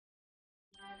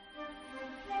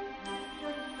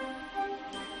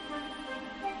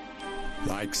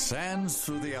Like sands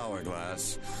through the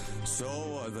hourglass, so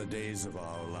are the days of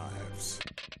our lives.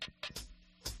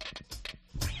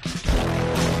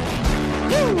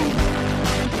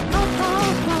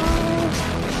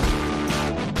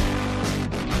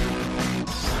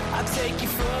 I'll take you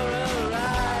for a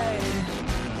ride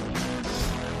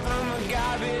on a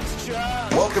garbage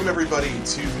truck. Welcome, everybody,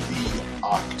 to the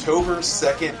October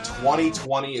 2nd,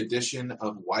 2020 edition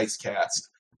of Weisscast.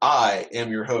 I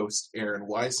am your host, Aaron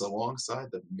Weiss,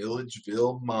 alongside the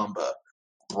Milledgeville Mamba,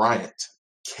 Bryant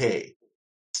K.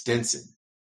 Stinson.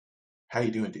 How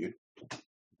you doing, dude?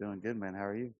 Doing good, man. How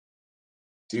are you?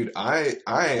 Dude, I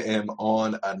am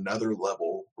on another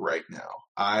level right now.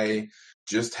 I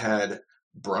just had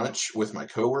brunch with my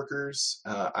coworkers.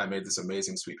 I made this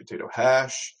amazing sweet potato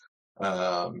hash.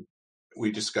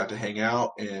 We just got to hang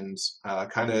out and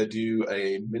kind of do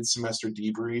a mid-semester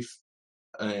debrief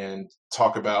and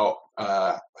talk about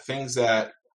things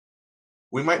that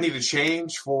we might need to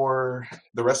change for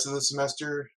the rest of the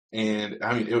semester. And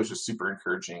I mean, it was just super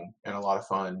encouraging and a lot of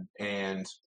fun. And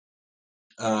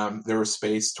there was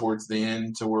space towards the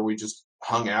end to where we just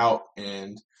hung out,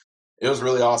 and it was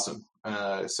really awesome.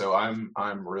 So I'm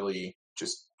really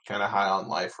just kind of high on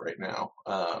life right now.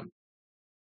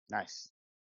 Nice.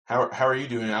 How are you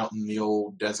doing out in the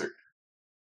old desert?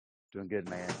 Doing good,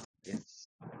 man. It's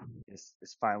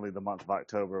finally the month of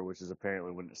October, which is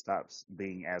apparently when it stops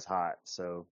being as hot.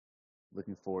 So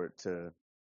looking forward to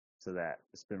that.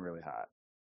 It's been really hot.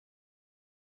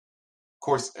 Of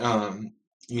course,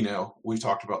 you know, we've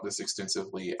talked about this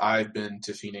extensively. I've been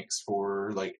to Phoenix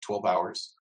for like 12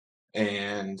 hours,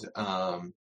 and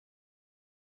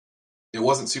it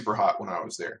wasn't super hot when I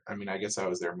was there. I mean, I guess I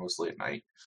was there mostly at night,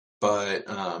 but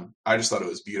I just thought it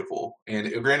was beautiful.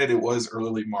 And granted, it was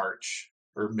early March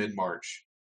or mid-March,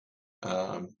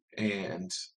 and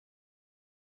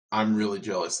I'm really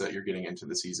jealous that you're getting into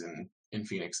the season in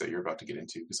Phoenix that you're about to get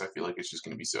into, because I feel like it's just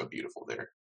going to be so beautiful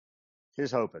there.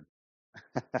 Here's hoping.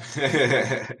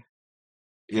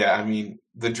 Yeah, I mean,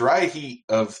 the dry heat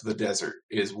of the desert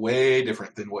is way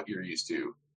different than what you're used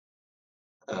to.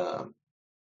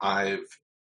 I've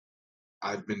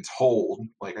been told,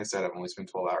 like I said, I've only spent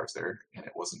 12 hours there, and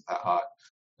it wasn't that hot.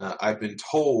 I've been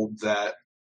told that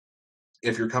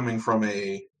if you're coming from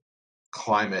a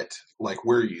climate like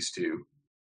we're used to,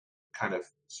 kind of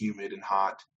humid and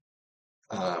hot,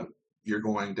 you're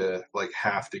going to like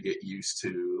have to get used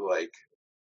to like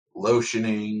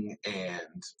lotioning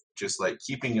and just like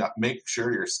keeping up, make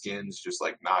sure your skin's just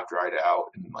like not dried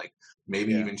out, and like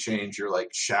maybe even change your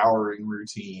like showering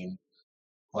routine,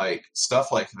 like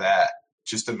stuff like that,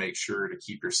 just to make sure to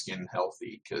keep your skin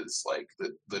healthy, because like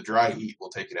the dry heat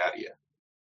will take it out of you.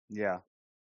 Yeah.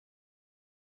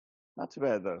 Not too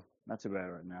bad, though. Not too bad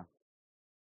right now.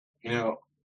 You know,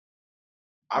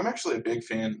 I'm actually a big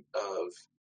fan of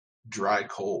dry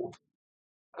cold.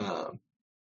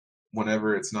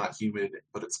 Whenever it's not humid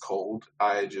but it's cold,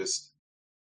 I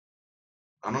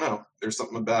don't know. There's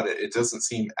something about it. It doesn't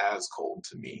seem as cold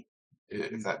to me,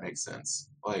 if that makes sense.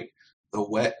 Like the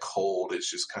wet cold is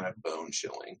just kind of bone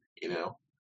chilling, you know?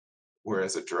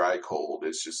 Whereas a dry cold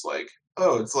is just like,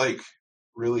 oh, it's like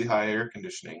really high air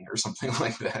conditioning or something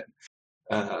like that.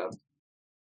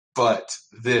 But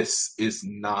this is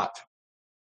not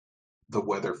the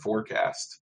weather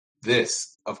forecast.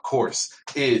 This, of course,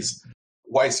 is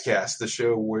Weisscast, the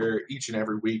show where each and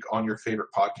every week on your favorite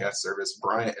podcast service,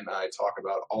 Bryant and I talk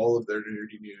about all of their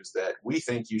nerdy news that we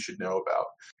think you should know about.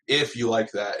 If you like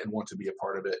that and want to be a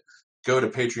part of it, go to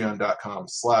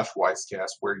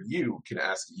patreon.com/Weisscast, where you can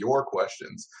ask your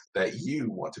questions that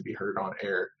you want to be heard on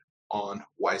air on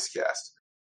Weisscast.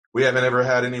 We haven't ever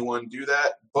had anyone do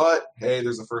that, but hey,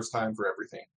 there's a first time for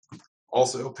everything.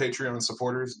 Also, Patreon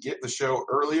supporters get the show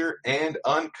earlier and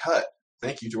uncut.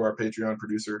 Thank you to our Patreon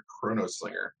producer,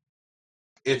 Chronoslinger.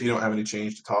 If you don't have any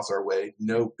change to toss our way,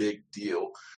 no big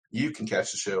deal. You can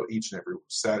catch the show each and every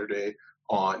Saturday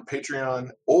on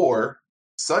Patreon or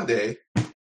Sunday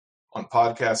on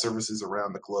podcast services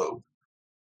around the globe.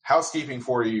 Housekeeping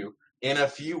for you, in a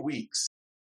few weeks,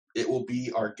 it will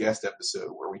be our guest episode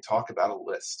where we talk about a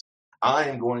list. I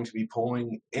am going to be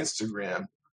polling Instagram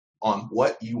on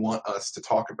what you want us to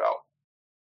talk about.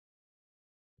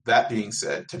 That being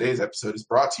said, today's episode is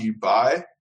brought to you by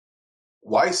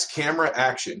Weiss Camera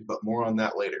Action, but more on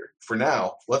that later. For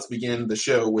now, let's begin the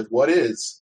show with what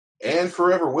is, and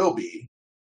forever will be,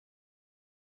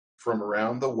 from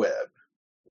around the web.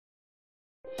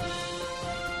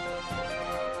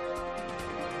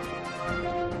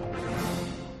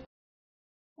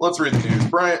 Let's read the news.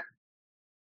 Bryant,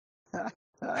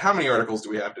 how many articles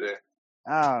do we have today?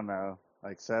 I don't know,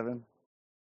 like 7.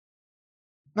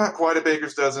 Not quite a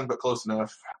baker's dozen, but close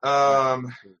enough. That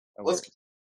Let's works.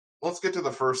 let's get to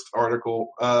the first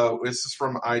article. This is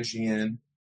from IGN.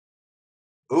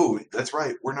 Oh, that's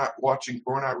right. We're not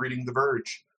reading The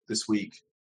Verge this week.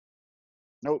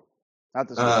 Nope, not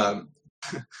this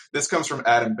week. This comes from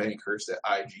Adam Bankhurst at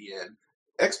IGN.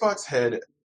 Xbox head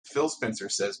Phil Spencer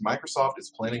says Microsoft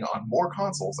is planning on more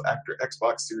consoles after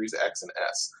Xbox Series X and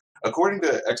S. According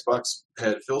to Xbox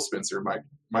head Phil Spencer,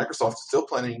 Microsoft is still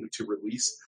planning to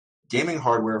release gaming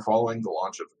hardware following the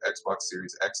launch of Xbox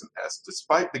Series X and S,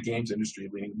 despite the games industry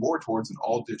leaning more towards an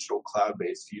all-digital,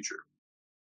 cloud-based future.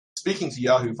 Speaking to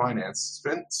Yahoo Finance,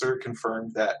 Spencer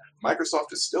confirmed that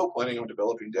Microsoft is still planning on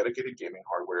developing dedicated gaming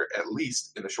hardware, at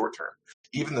least in the short term,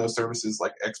 even though services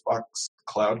like Xbox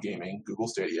Cloud Gaming, Google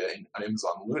Stadia, and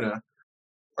Amazon Luna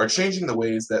are changing the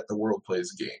ways that the world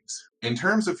plays games. In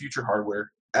terms of future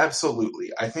hardware,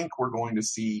 absolutely. I think we're going to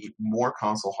see more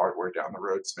console hardware down the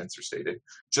road, Spencer stated.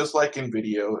 Just like in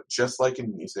video, just like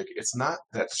in music, it's not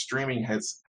that streaming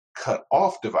has cut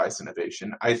off device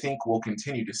innovation. I think we'll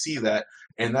continue to see that,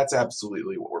 and that's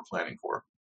absolutely what we're planning for.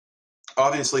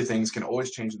 Obviously, things can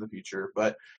always change in the future,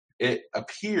 but it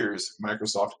appears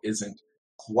Microsoft isn't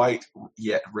quite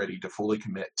yet ready to fully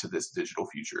commit to this digital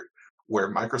future.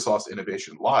 Where Microsoft's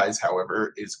innovation lies,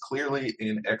 however, is clearly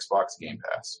in Xbox Game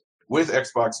Pass. With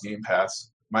Xbox Game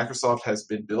Pass, Microsoft has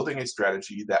been building a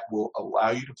strategy that will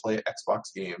allow you to play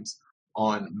Xbox games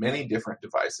on many different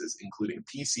devices, including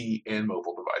PC and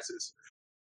mobile devices.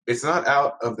 It's not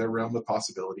out of the realm of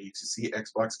possibility to see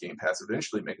Xbox Game Pass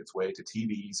eventually make its way to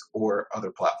TVs or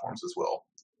other platforms as well.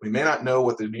 We may not know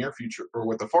what the near future or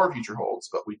what the far future holds,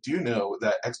 but we do know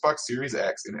that Xbox Series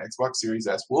X and Xbox Series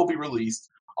S will be released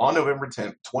on November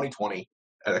 10th, 2020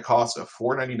 at a cost of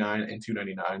 $499 and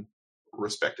 $299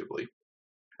 respectively.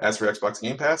 As for Xbox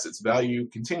Game Pass, its value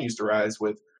continues to rise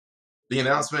with the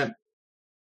announcements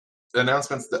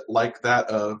that like that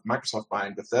of Microsoft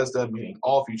buying Bethesda, meaning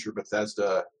all future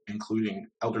Bethesda, including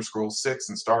Elder Scrolls 6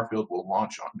 and Starfield, will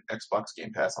launch on Xbox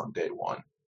Game Pass on day one.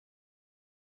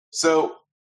 So,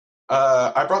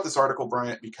 I brought this article,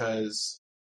 Bryant, because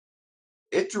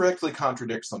it directly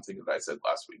contradicts something that I said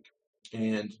last week.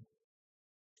 And,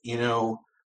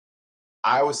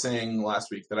 I was saying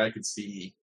last week that I could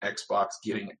see Xbox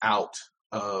getting out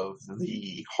of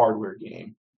the hardware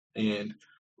game and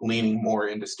leaning more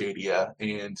into Stadia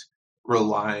and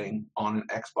relying on an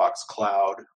Xbox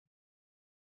Cloud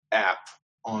app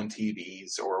on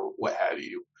TVs or what have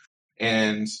you.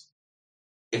 And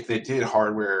if they did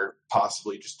hardware,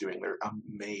 possibly just doing their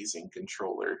amazing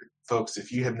controller. Folks,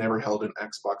 if you have never held an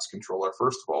Xbox controller,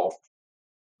 first of all,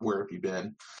 where have you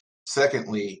been?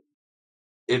 Secondly,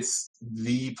 it's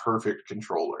the perfect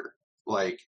controller.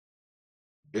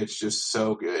 It's just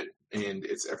so good, and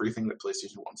it's everything that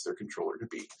PlayStation wants their controller to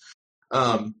be.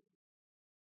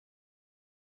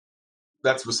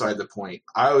 That's beside the point.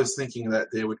 I was thinking that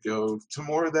they would go to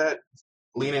more of that,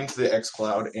 lean into the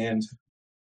xCloud, and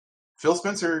Phil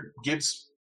Spencer gives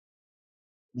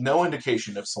no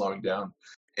indication of slowing down.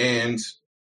 And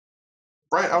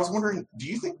Brian, I was wondering, do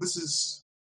you think this is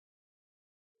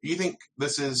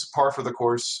par for the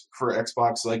course for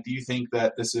Xbox? Do you think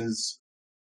that this is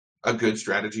a good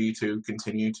strategy to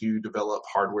continue to develop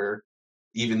hardware,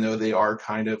 even though they are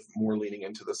kind of more leaning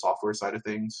into the software side of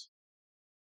things?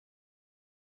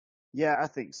 Yeah, I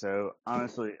think so.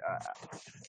 Honestly, I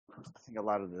think a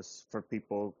lot of this for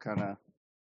people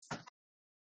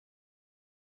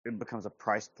it becomes a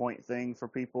price point thing for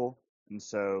people. And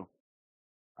so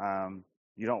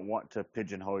you don't want to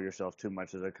pigeonhole yourself too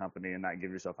much as a company and not give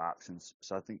yourself options.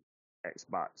 So I think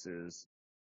Xbox is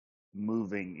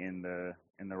moving in the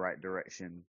right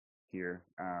direction here.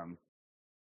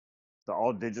 The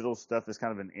all digital stuff is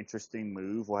kind of an interesting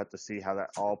move. We'll have to see how that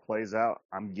all plays out.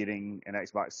 I'm getting an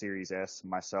Xbox Series S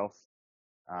myself.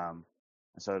 And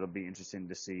so it'll be interesting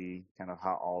to see kind of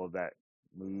how all of that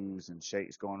moves and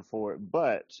shakes going forward.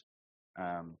 But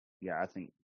I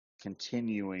think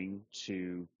continuing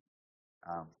to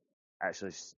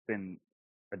actually spend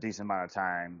a decent amount of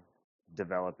time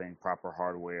developing proper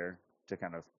hardware to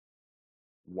kind of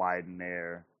widen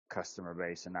their customer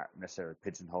base and not necessarily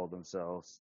pigeonhole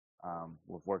themselves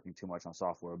with working too much on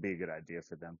software would be a good idea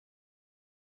for them.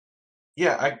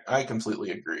 Yeah, I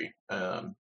completely agree.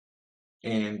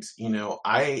 And,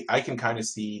 I can kind of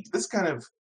see, this kind of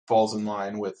falls in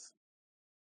line with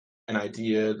an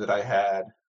idea that I had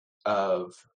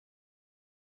of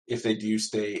if they do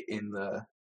stay in the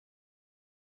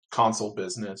console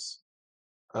business.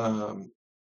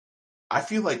 I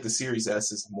feel like the Series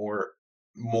S is more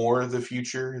the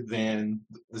future than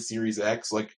the Series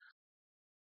X.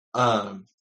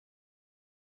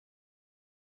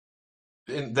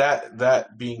 and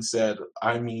that being said,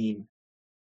 I mean,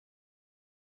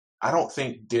 I don't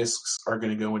think discs are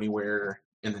going to go anywhere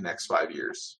in the next 5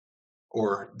 years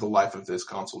or the life of this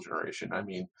console generation. I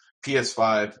mean,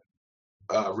 PS5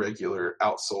 regular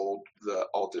outsold the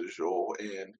all digital,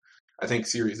 and I think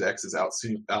Series X is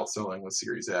outselling the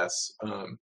Series S,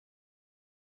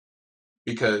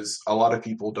 because a lot of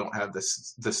people don't have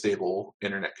the stable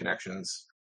internet connections.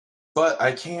 But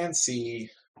I can see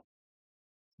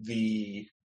the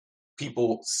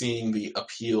people seeing the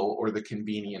appeal or the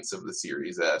convenience of the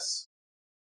Series S.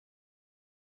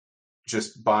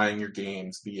 Just buying your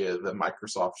games via the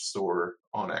Microsoft Store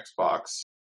on Xbox,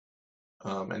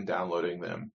 and downloading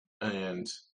them, and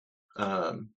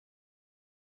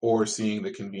or seeing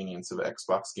the convenience of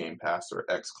Xbox Game Pass or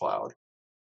xCloud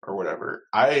or whatever.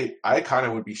 I kind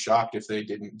of would be shocked if they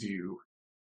didn't do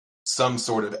some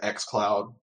sort of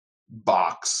xCloud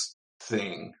box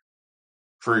thing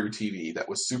for your TV that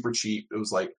was super cheap. It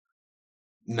was like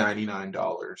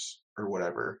 $99 or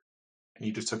whatever. And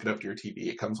you just hook it up to your TV.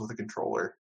 It comes with a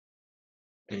controller.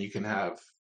 And you can have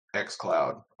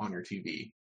xCloud on your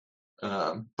TV.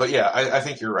 But yeah, I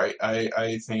think you're right.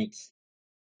 I think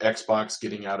Xbox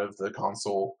getting out of the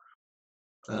console,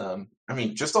 I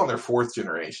mean, just on their 4th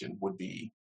generation would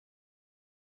be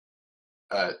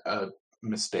a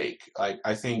mistake.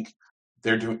 I think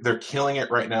they're killing it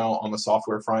right now on the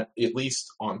software front, at least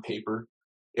on paper.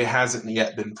 It hasn't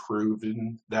yet been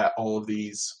proven that all of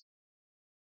these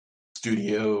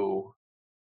studio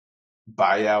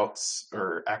buyouts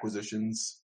or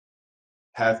acquisitions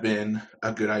have been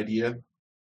a good idea.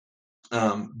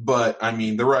 But I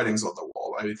mean, the writing's on the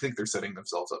wall. I think they're setting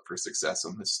themselves up for success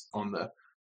on the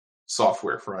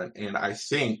software front, and I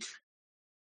think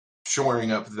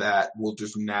shoring up that will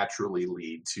just naturally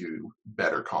lead to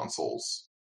better consoles.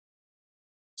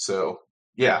 So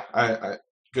yeah, I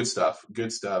good stuff.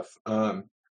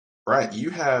 Brian, you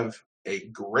have a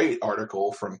great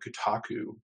article from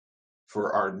Kotaku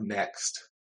for our next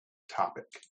topic.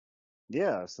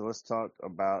 Yeah, so let's talk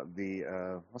about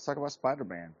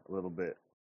Spider-Man a little bit.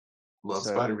 Love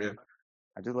Spider-Man.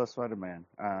 I do love Spider-Man.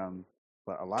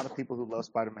 But a lot of people who love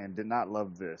Spider-Man did not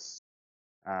love this.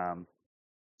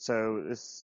 So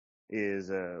this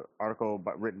is an article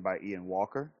written by Ian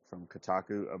Walker from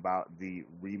Kotaku about the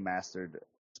remastered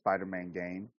Spider-Man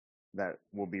game that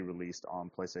will be released on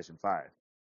PlayStation 5.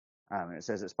 It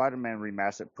says that Spider-Man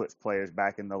Remastered puts players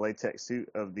back in the latex suit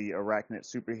of the arachnid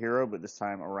superhero, but this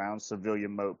time around,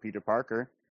 civilian mode Peter Parker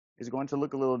is going to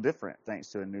look a little different thanks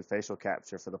to a new facial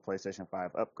capture for the PlayStation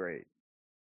 5 upgrade.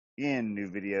 In new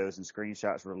videos and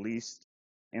screenshots released,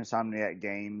 Insomniac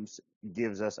Games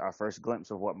gives us our first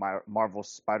glimpse of what Marvel's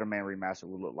Spider-Man Remastered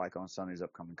will look like on Sony's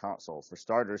upcoming console. For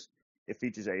starters, it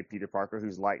features a Peter Parker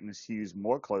whose likeness hews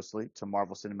more closely to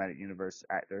Marvel Cinematic Universe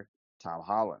actor Tom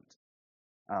Holland.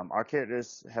 Our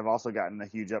characters have also gotten a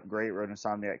huge upgrade, wrote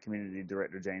Insomniac community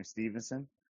director James Stevenson.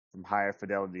 From higher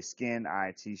fidelity skin,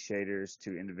 IT shaders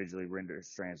to individually rendered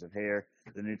strands of hair,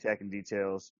 the new tech and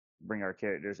details bring our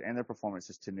characters and their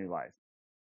performances to new life.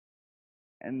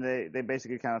 And they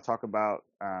basically kind of talk about,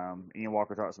 Ian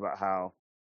Walker talks about how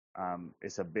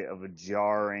it's a bit of a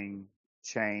jarring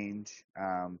change,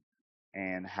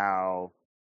 and how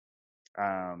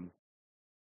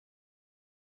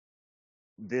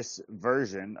this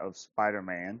version of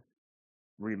Spider-Man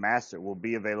Remastered will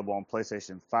be available on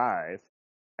PlayStation 5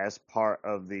 as part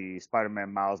of the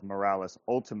Spider-Man Miles Morales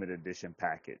Ultimate Edition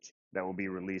package that will be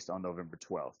released on November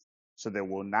 12th. So there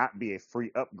will not be a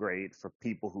free upgrade for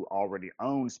people who already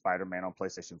own Spider-Man on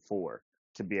PlayStation 4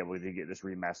 to be able to get this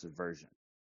remastered version.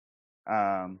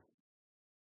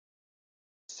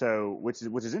 So which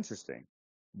is interesting.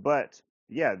 But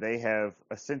yeah, they have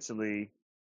essentially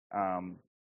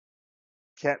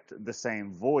kept the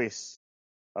same voice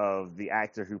of the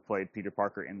actor who played Peter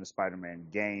Parker in the Spider-Man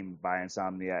game by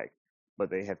Insomniac, but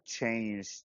they have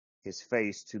changed his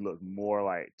face to look more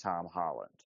like Tom Holland.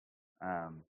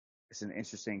 It's an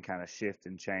interesting kind of shift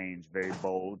and change, very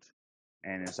bold,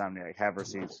 and Insomniac have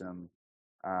received some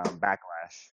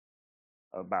backlash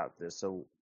about this. So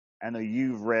I know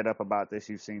you've read up about this,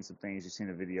 you've seen some things, you've seen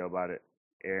a video about it.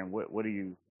 Aaron, what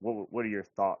are your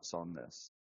thoughts on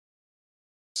this?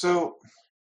 So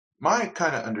my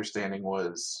kind of understanding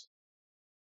was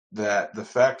that the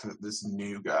fact that this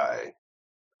new guy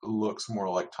looks more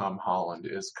like Tom Holland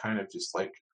is kind of just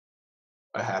like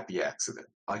a happy accident.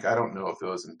 Like, I don't know if it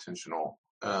was intentional.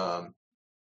 But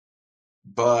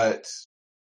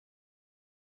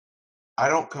I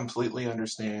don't completely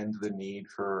understand the need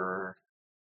for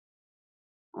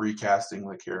recasting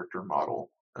the character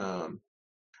model. And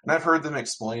I've heard them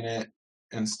explain it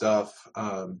and stuff.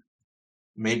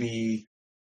 maybe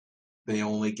they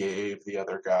only gave the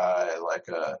other guy like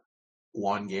a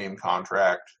 1-game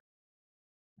contract,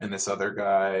 and this other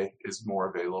guy is more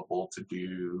available to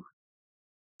do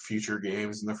future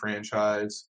games in the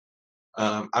franchise.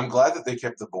 I'm glad that they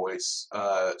kept the voice.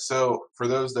 So for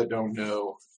those that don't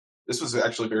know, this was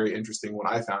actually very interesting when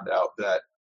I found out that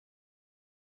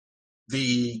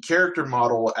the character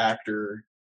model actor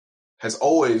has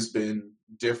always been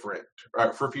different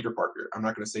for Peter Parker. I'm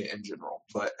not going to say in general,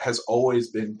 but has always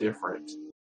been different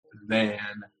than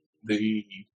the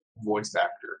voice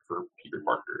actor for Peter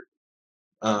Parker.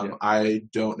 I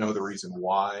don't know the reason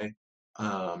why,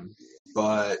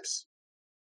 but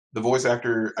the voice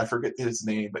actor, I forget his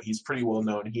name, but he's pretty well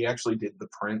known. He actually did the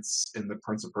Prince in the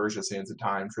Prince of Persia Sands of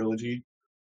Time trilogy.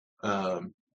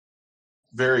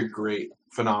 Very great,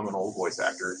 phenomenal voice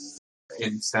actor,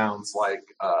 and sounds like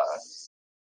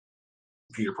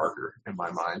Peter Parker in my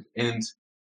mind. And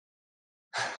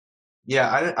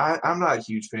yeah, I'm not a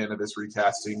huge fan of this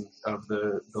recasting of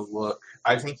the look.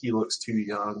 I think he looks too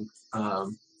young.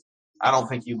 I don't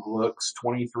think he looks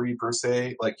 23 per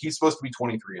se. Like, he's supposed to be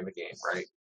 23 in the game, right?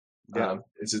 Yeah.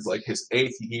 This is like his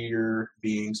 8th year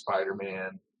being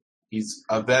Spider-Man. He's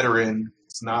a veteran.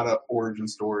 It's not an origin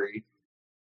story.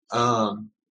 I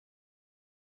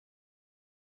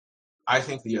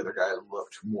think the other guy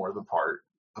looked more the part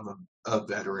of a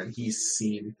veteran. He's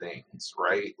seen things,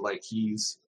 right? Like,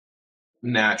 he's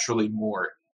naturally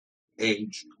more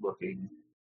aged looking.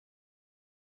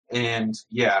 And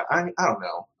yeah, I don't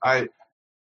know.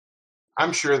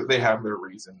 I'm sure that they have their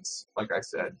reasons, like I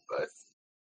said, but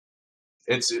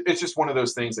it's just one of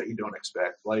those things that you don't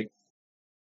expect. Like,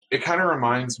 it kind of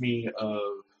reminds me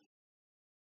of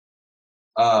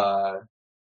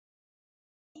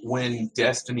when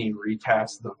Destiny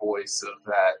recast the voice of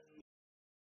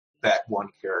that one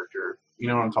character. You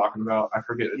know what I'm talking about? I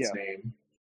forget its name.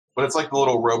 But it's like the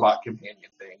little robot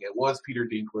companion thing. It was Peter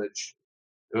Dinklage.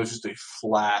 It was just a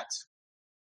flat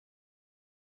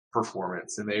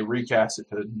performance. And they recast it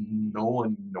to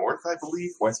Nolan North, I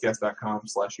believe.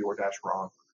 Wisecast.com/your-wrong.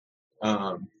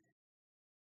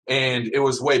 And it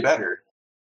was way better.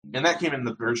 And that came in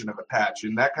the version of a patch.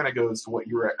 And that kind of goes to what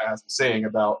you were saying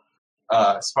about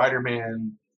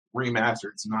Spider-Man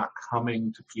Remastered. It's not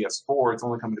coming to PS4. It's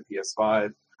only coming to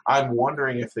PS5. I'm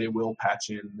wondering if they will patch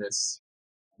in this,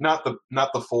 not the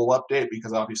full update,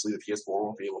 because obviously the PS4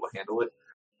 won't be able to handle it.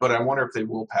 But I wonder if they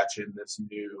will patch in this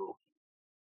new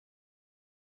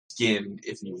skin,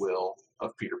 if you will,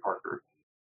 of Peter Parker.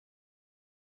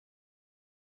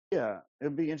 Yeah,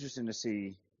 it'd be interesting to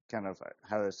see kind of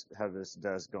how this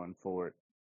does going forward.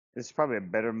 It's probably a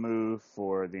better move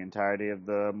for the entirety of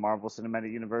the Marvel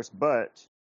Cinematic Universe, but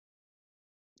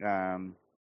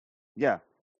yeah,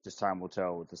 just time will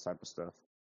tell with this type of stuff.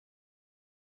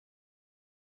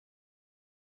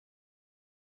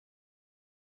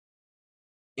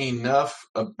 Enough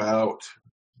about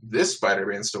this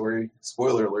Spider-Man story.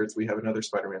 Spoiler alerts, we have another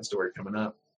Spider-Man story coming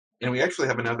up. And we actually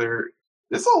have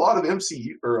there's a lot of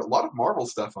MCU, or a lot of Marvel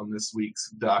stuff on this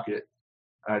week's docket.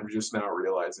 I'm just now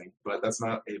realizing, but that's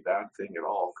not a bad thing at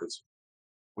all, because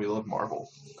we love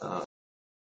Marvel.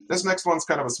 This next one's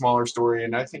kind of a smaller story,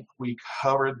 and I think we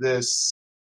covered this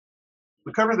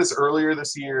earlier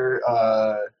this year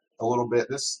a little bit.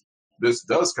 This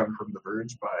does come from The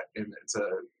Verge, and it's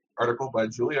an article by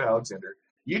Julia Alexander.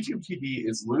 YouTube TV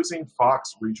is losing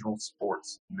Fox regional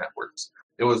sports networks.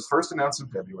 It was first announced in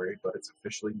February, but it's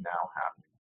officially now happening.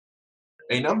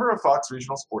 A number of Fox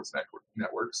regional sports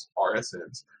networks,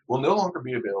 RSNs, will no longer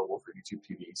be available for YouTube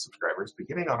TV subscribers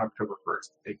beginning on October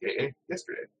 1st, aka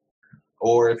yesterday.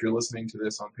 Or if you're listening to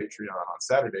this on Patreon on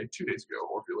Saturday, 2 days ago,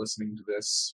 or if you're listening to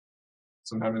this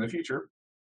sometime in the future,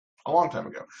 a long time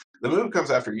ago. The move comes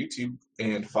after YouTube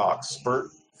and Fox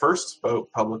first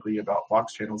spoke publicly about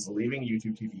Fox channels leaving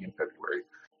YouTube TV in February,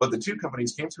 but the two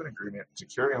companies came to an agreement to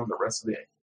carry on the rest of the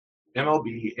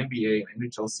MLB, NBA, and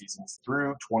NHL seasons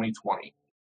through 2020.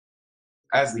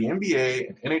 As the NBA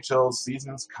and NHL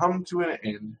seasons come to an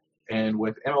end, and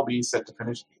with MLB set to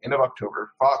finish at the end of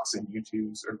October, Fox and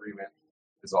YouTube's agreement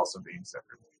is also being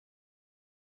severed.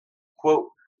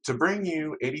 Quote, to bring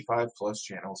you 85-plus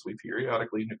channels, we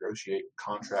periodically negotiate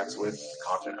contracts with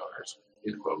content owners,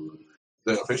 end quote.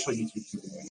 The official YouTube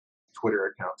TV Twitter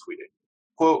account tweeted.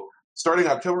 Quote, starting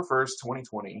October 1st,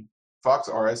 2020, Fox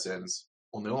RSNs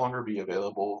will no longer be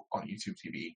available on YouTube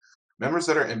TV. Members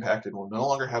that are impacted will no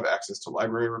longer have access to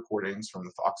library recordings from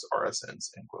the Fox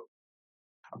RSNs, end quote.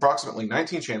 Approximately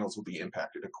 19 channels will be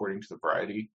impacted, according to the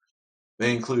Variety.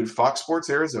 They include Fox Sports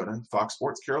Arizona, Fox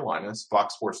Sports Carolinas,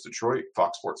 Fox Sports Detroit,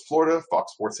 Fox Sports Florida,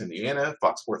 Fox Sports Indiana,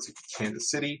 Fox Sports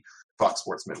Kansas City, Fox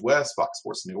Sports Midwest, Fox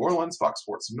Sports New Orleans, Fox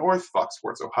Sports North, Fox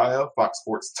Sports Ohio, Fox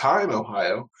Sports Time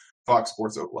Ohio, Fox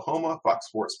Sports Oklahoma, Fox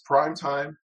Sports Prime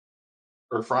Time,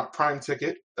 or Prime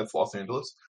Ticket, that's Los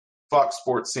Angeles, Fox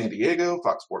Sports San Diego,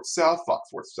 Fox Sports South, Fox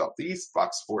Sports Southeast,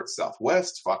 Fox Sports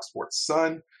Southwest, Fox Sports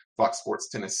Sun, Fox Sports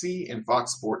Tennessee, and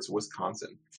Fox Sports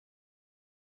Wisconsin.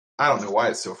 I don't know why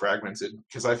it's so fragmented,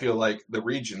 because I feel like the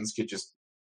regions could just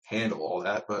handle all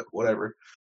that, but whatever.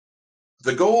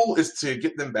 The goal is to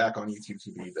get them back on YouTube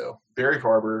TV, though. Barry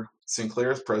Farber,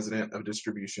 Sinclair's president of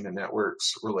distribution and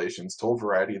networks relations, told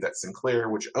Variety that Sinclair,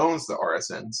 which owns the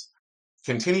RSNs,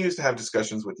 continues to have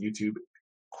discussions with YouTube,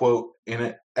 quote, in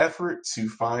an effort to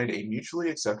find a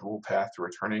mutually acceptable path to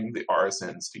returning the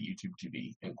RSNs to YouTube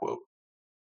TV, end quote.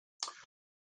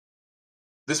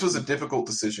 This was a difficult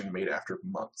decision made after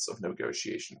months of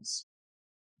negotiations.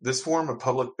 This form of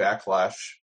public backlash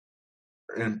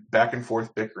and back and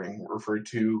forth bickering, referred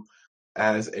to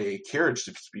as a carriage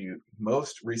dispute.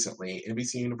 Most recently,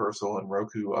 NBC Universal and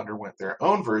Roku underwent their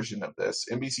own version of this.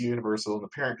 NBC Universal and the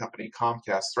parent company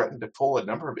Comcast threatened to pull a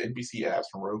number of NBC apps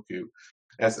from Roku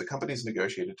as the companies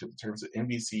negotiated to the terms of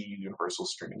NBC Universal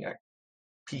streaming act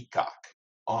Peacock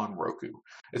on Roku.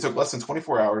 It took less than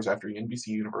 24 hours after NBC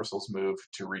Universal's move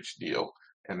to reach a deal,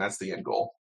 and that's the end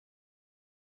goal.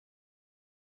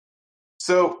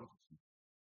 So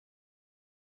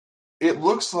it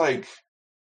looks like,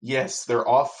 yes, they're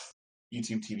off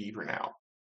YouTube TV for now.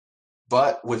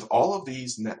 But with all of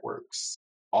these networks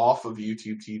off of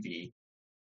YouTube TV,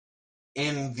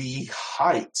 in the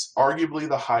height, arguably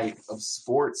the height of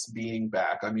sports being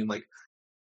back, I mean, like,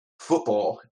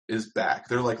 football is back.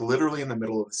 They're, like, literally in the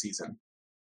middle of the season.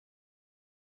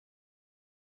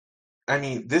 I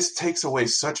mean, this takes away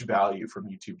such value from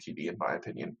YouTube TV, in my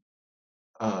opinion,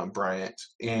 Bryant.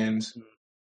 And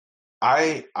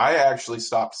I actually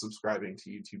stopped subscribing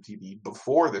to YouTube TV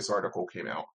before this article came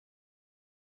out.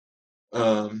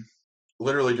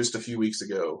 Literally just a few weeks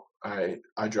ago, I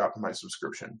dropped my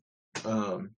subscription.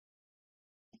 And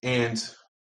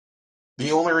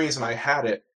the only reason I had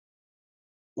it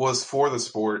was for the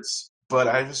sports, but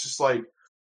I was just like,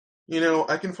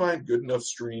 I can find good enough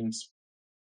streams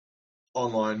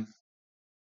online.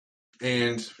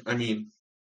 And, I mean,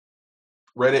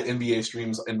 Reddit NBA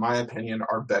streams, in my opinion,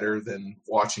 are better than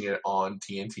watching it on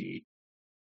TNT.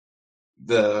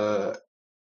 The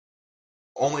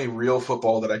only real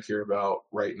football that I care about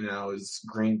right now is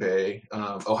Green Bay.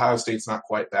 Ohio State's not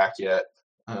quite back yet.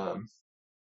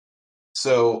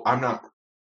 So I'm not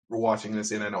watching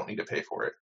this, and I don't need to pay for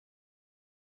it.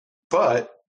 But,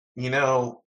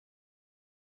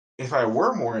 if I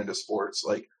were more into sports,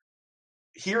 like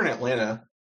here in Atlanta,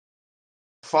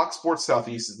 Fox Sports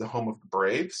Southeast is the home of the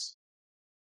Braves.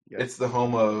 Yep. It's the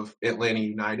home of Atlanta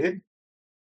United.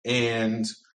 And,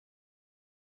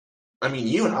 I mean,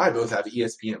 you and I both have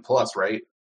ESPN Plus, right?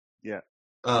 Yeah.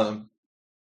 I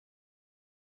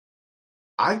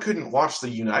couldn't watch the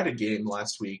United game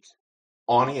last week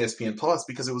on ESPN Plus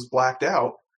because it was blacked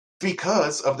out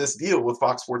because of this deal with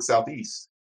Fox Sports Southeast.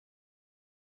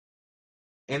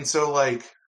 And so, like,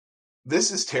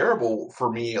 this is terrible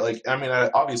for me. Like, I mean,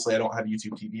 obviously I don't have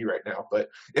YouTube TV right now, but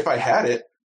if I had it,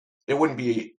 it wouldn't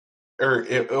be, or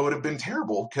it would have been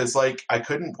terrible because, like, I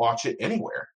couldn't watch it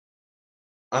anywhere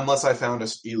unless I found an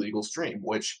illegal stream,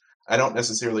 which I don't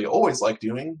necessarily always like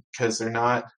doing because they're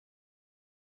not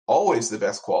always the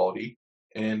best quality.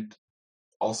 And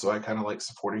also I kind of like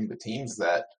supporting the teams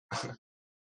that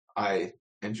I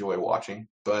enjoy watching.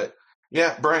 But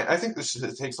yeah, Brian, I think this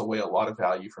takes away a lot of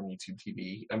value from YouTube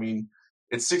TV. I mean,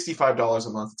 it's $65 a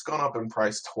month. It's gone up in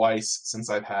price twice since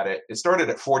I've had it. It started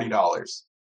at $40.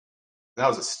 That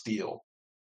was a steal.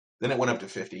 Then it went up to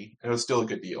 $50. And it was still a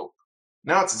good deal.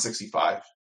 Now it's at $65.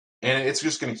 And it's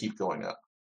just going to keep going up.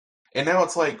 And now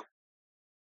it's like,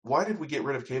 why did we get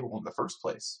rid of cable in the first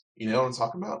place? You know what I'm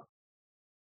talking about?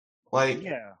 Like,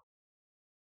 yeah,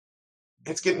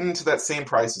 it's getting into that same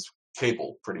price as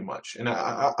cable, pretty much. And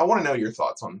I want to know your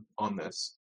thoughts on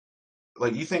this.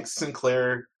 Like, you think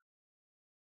Sinclair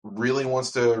really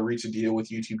wants to reach a deal with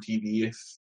YouTube TV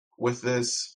with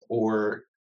this? Or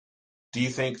do you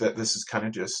think that this is kind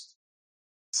of just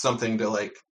something to,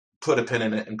 like, put a pin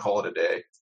in it and call it a day?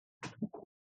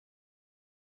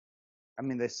 I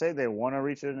mean, they say they want to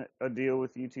reach a deal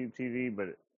with YouTube TV, but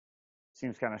it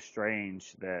seems kind of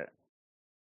strange that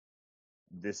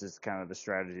this is kind of the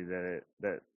strategy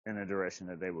that in a direction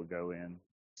that they would go in.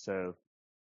 So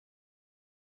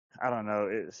I don't know.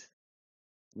 It's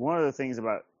one of the things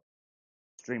about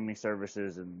streaming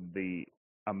services and the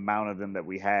amount of them that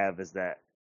we have is that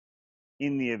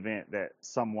in the event that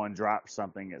someone drops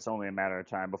something, it's only a matter of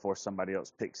time before somebody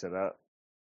else picks it up.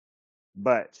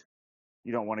 but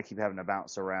you don't want to keep having to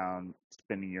bounce around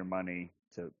spending your money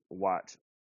to watch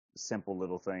simple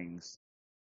little things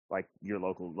like your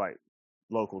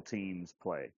local teams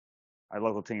play, or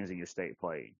local teams in your state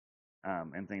play,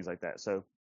 and things like that. So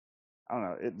I don't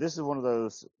know. This is one of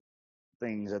those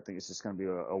things. I think it's just going to be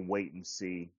a wait and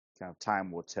see, kind of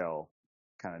time will tell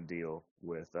kind of deal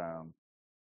with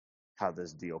how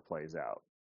this deal plays out.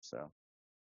 So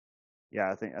yeah,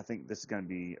 I think this is going to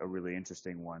be a really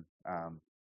interesting one.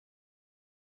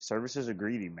 Services are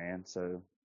greedy, man. So I'm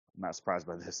not surprised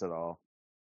by this at all.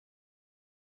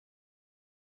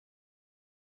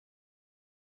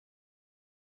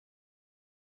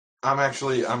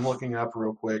 I'm looking up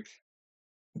real quick.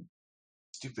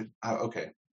 Stupid.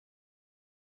 Okay.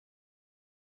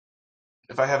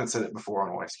 If I haven't said it before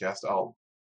on Wisecast, I'll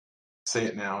say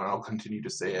it now, and I'll continue to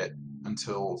say it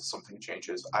until something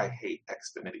changes. I hate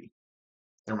Xfinity.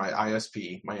 They're my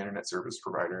ISP, my internet service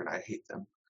provider, and I hate them.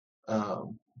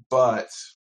 But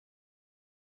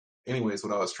anyways,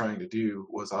 what I was trying to do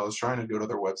was I was trying to go to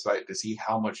their website to see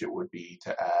how much it would be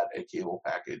to add a cable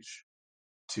package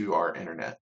to our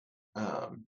internet. I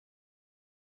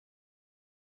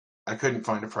couldn't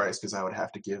find a price because I would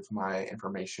have to give my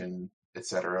information,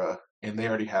 etc. And they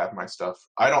already have my stuff.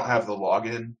 I don't have the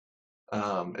login.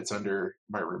 It's under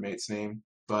my roommate's name,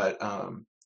 but I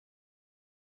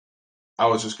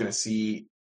was just going to see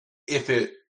if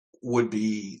it would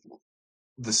be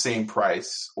the same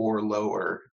price or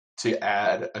lower to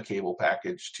add a cable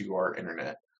package to our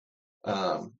internet.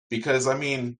 Because, I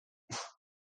mean,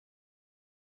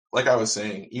 like I was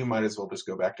saying, you might as well just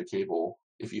go back to cable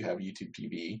if you have YouTube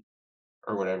TV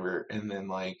or whatever, and then,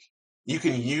 like, you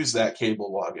can use that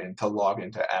cable login to log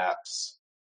into apps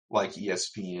like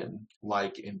ESPN,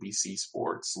 like NBC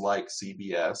Sports, like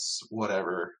CBS,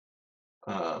 whatever.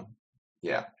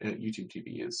 Yeah, YouTube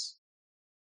TV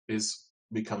is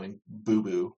becoming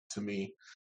boo-boo to me.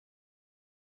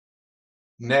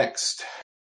 Next,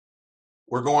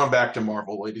 we're going back to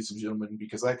Marvel, ladies and gentlemen,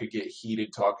 because I could get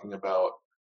heated talking about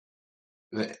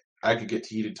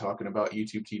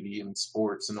YouTube TV and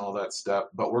sports and all that stuff,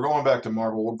 but we're going back to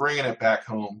Marvel. We're bringing it back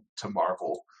home to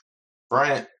Marvel.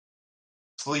 Bryant,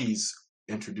 please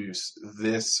introduce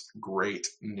this great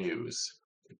news.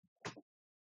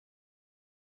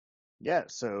 Yeah,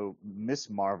 so Miss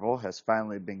Marvel has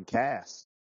finally been cast,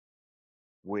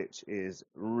 which is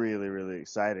really, really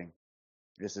exciting.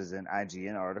 This is an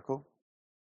IGN article.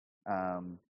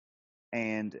 And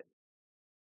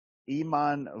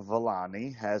Iman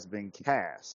Vellani has been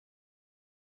cast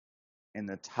in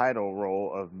the title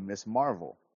role of Miss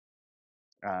Marvel.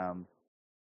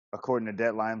 According to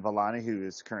Deadline, Vellani, who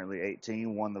is currently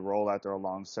 18, won the role after a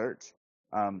long search.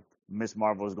 Miss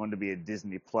Marvel is going to be a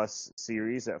Disney Plus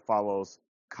series that follows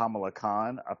Kamala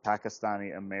Khan, a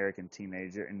Pakistani-American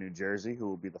teenager in New Jersey who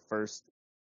will be the first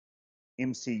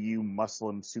MCU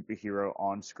Muslim superhero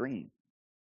on screen.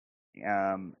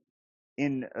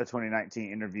 In a 2019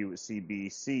 interview with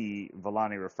CBC,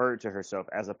 Vellani referred to herself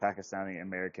as a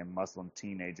Pakistani-American Muslim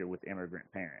teenager with immigrant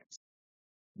parents.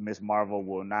 Miss Marvel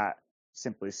will not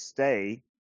simply stay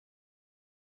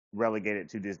relegated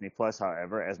to Disney Plus,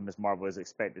 however, as Miss Marvel is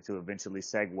expected to eventually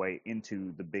segue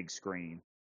into the big screen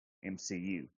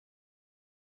MCU.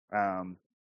 And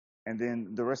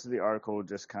then the rest of the article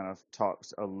just kind of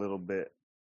talks a little bit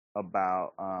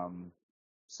about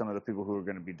some of the people who are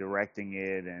going to be directing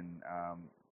it, and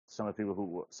some of the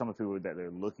people that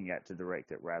they're looking at to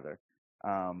direct it, rather,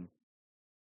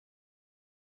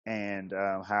 and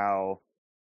how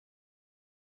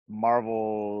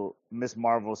Miss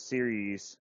Marvel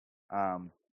series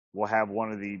will have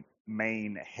one of the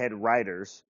main head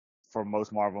writers for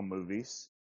most Marvel movies,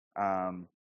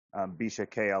 Bisha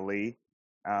K. Ali,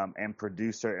 and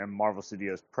producer and Marvel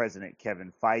Studios president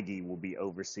Kevin Feige will be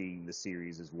overseeing the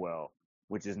series as well,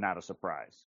 which is not a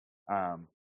surprise.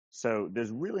 So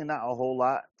there's really not a whole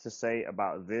lot to say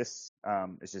about this.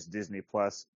 It's just Disney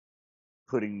Plus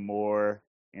putting more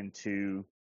into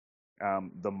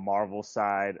the Marvel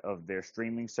side of their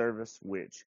streaming service,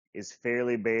 which is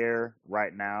fairly bare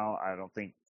right now. I don't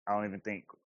even think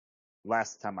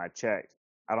last time I checked,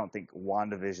 I don't think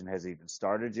WandaVision has even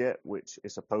started yet, which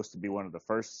is supposed to be one of the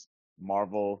first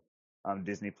Marvel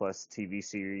Disney Plus TV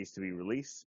series to be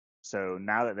released. So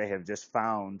now that they have just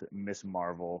found Miss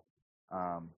Marvel,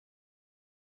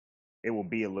 it will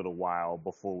be a little while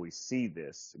before we see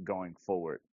this going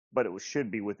forward. But it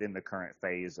should be within the current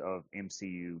phase of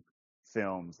MCU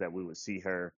films that we would see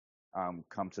her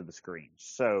come to the screen.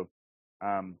 So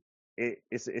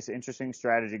it's an interesting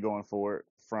strategy going forward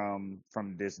from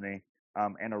Disney,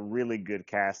 and a really good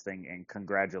casting, and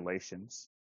congratulations.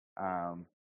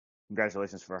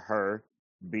 congratulations for her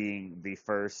being the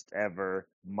first ever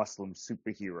Muslim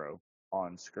superhero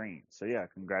on screen. So yeah,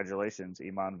 congratulations,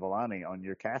 Iman Vellani, on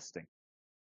your casting.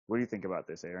 What do you think about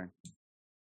this, Aaron?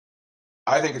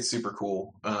 I think it's super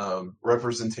cool.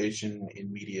 Representation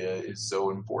in media is so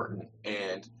important,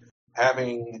 and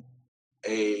having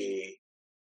a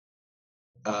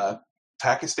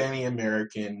Pakistani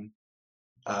American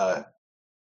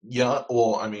young,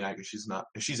 well, I mean, I guess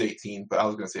she's 18, but I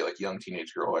was going to say like young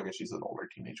teenage girl. I guess she's an older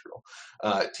teenage girl.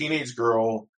 Teenage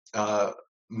girl,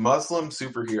 Muslim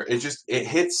superhero. It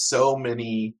hits so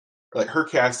many, like her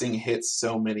casting hits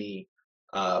so many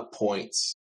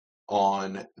points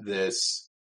on this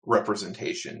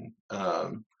representation.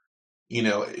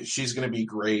 She's going to be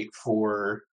great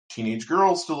for teenage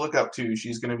girls to look up to.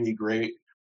 She's going to be great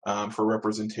for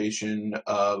representation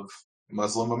of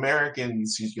Muslim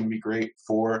Americans. She's going to be great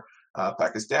for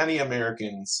Pakistani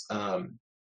Americans.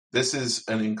 This is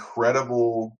an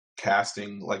incredible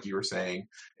casting, like you were saying.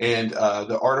 And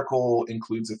the article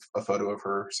includes a photo of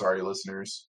her. Sorry,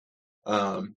 listeners.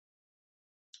 And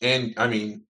I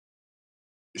mean,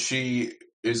 she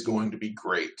is going to be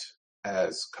great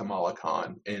as Kamala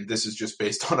Khan. And this is just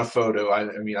based on a photo. I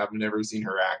mean, I've never seen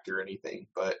her act or anything,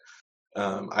 but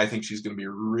I think she's going to be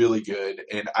really good.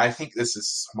 And I think this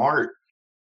is smart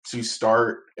to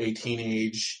start a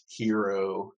teenage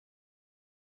hero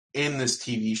in this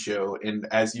TV show. And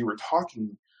as you were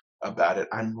talking about it,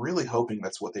 I'm really hoping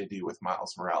that's what they do with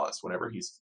Miles Morales whenever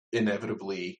he's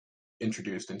inevitably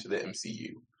introduced into the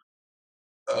MCU.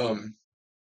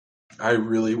 I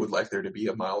really would like there to be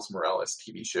a Miles Morales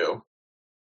TV show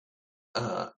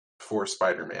for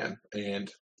Spider-Man.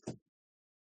 And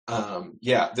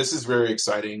this is very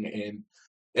exciting.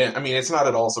 And I mean, it's not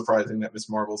at all surprising that Ms.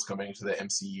 Marvel's coming to the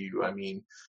MCU. I mean,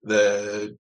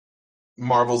 the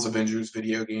Marvel's Avengers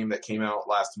video game that came out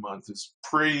last month is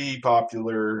pretty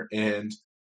popular, and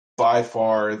by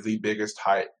far the biggest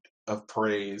height of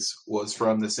praise was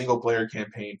from the single-player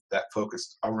campaign that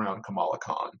focused around Kamala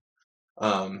Khan.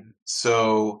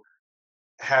 So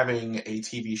having a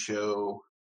TV show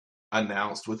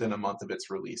announced within a month of its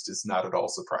release is not at all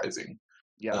surprising.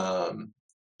 Yeah.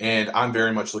 And I'm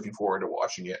very much looking forward to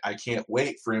watching it. I can't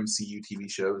wait for MCU TV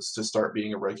shows to start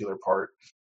being a regular part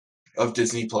of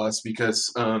Disney Plus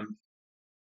because,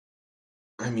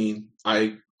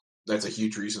 that's a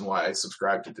huge reason why I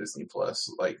subscribe to Disney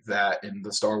Plus, like that and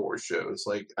the Star Wars shows.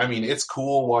 Like, I mean, it's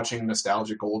cool watching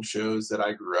nostalgic old shows that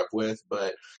I grew up with,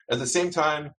 but at the same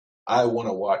time, I want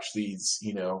to watch these,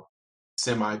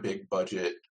 semi-big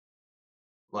budget,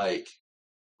 like,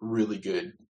 really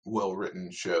good,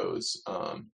 well-written shows.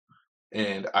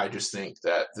 And I just think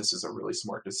that this is a really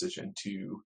smart decision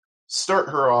to start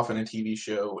her off in a TV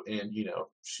show, and,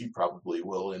 she probably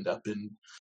will end up in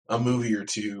a movie or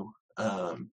two.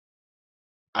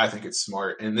 I think it's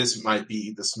smart, and this might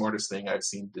be the smartest thing I've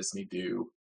seen Disney do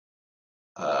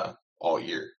all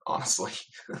year, honestly.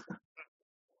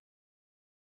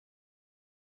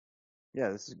 Yeah,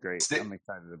 this is great. I'm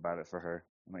excited about it for her.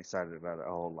 I'm excited about it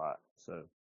a whole lot. So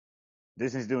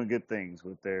Disney's doing good things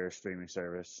with their streaming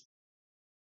service.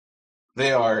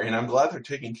 They are, and I'm glad they're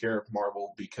taking care of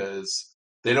Marvel because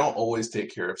they don't always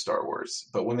take care of Star Wars.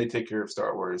 But when they take care of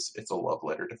Star Wars, it's a love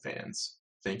letter to fans.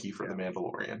 Thank you for The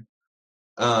Mandalorian.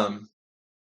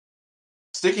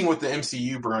 Sticking with the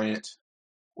MCU, Bryant,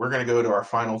 we're going to go to our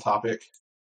final topic.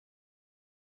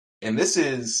 And this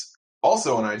is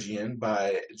also on IGN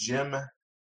by Jim,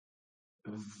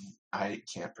 I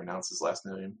can't pronounce his last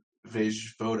name,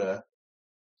 Vejvoda.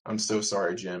 I'm so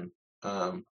sorry, Jim.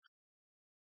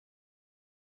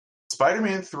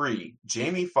 Spider-Man 3,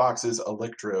 Jamie Foxx's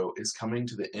Electro is coming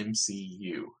to the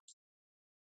MCU.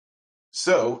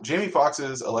 So, Jamie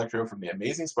Foxx's Electro from The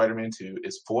Amazing Spider-Man 2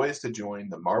 is poised to join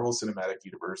the Marvel Cinematic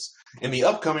Universe in the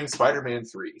upcoming Spider-Man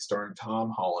 3, starring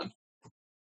Tom Holland.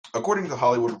 According to The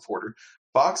Hollywood Reporter,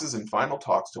 Foxx is in final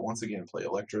talks to once again play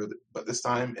Electro, but this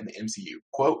time in the MCU.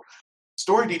 Quote,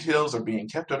 story details are being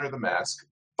kept under the mask,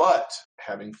 but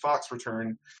having Foxx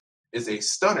return is a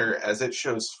stunner as it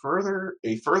shows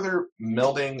a further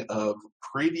melding of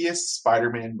previous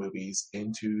Spider-Man movies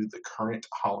into the current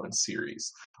Holland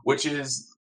series, which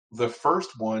is the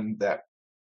first one that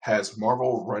has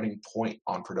Marvel running point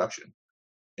on production,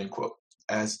 end quote,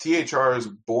 as THR's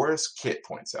Boris Kitt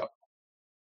points out.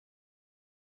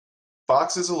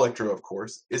 Foxx's Electro, of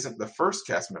course, isn't the first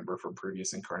cast member from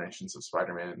previous incarnations of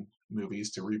Spider-Man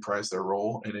movies to reprise their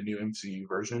role in a new MCU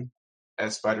version,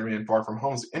 as Spider-Man Far From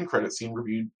Home's end credit scene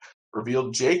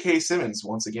revealed J.K. Simmons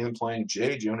once again playing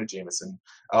J. Jonah Jameson,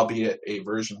 albeit a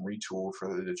version retooled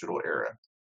for the digital era.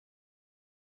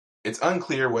 It's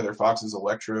unclear whether Fox's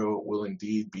Electro will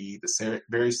indeed be the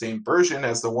very same version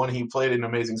as the one he played in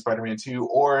Amazing Spider-Man 2,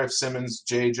 or if Simmons,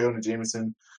 J. Jonah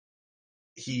Jameson,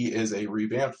 he is a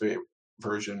revamped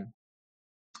version.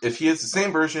 If he is the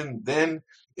same version, then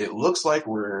it looks like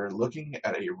we're looking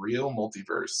at a real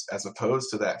multiverse, as opposed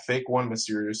to that fake one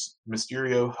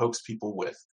Mysterio hoaxed people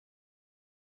with.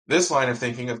 This line of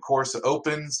thinking, of course,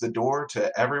 opens the door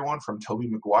to everyone from Tobey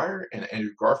Maguire and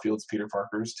Andrew Garfield's Peter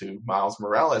Parkers to Miles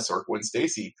Morales or Gwen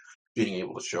Stacy being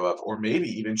able to show up, or maybe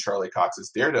even Charlie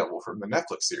Cox's Daredevil from the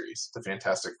Netflix series, The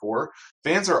Fantastic Four.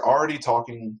 Fans are already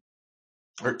taking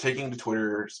to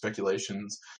Twitter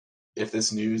speculations if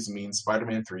this news means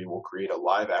Spider-Man 3 will create a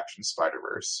live-action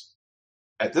Spider-Verse.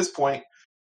 At this point,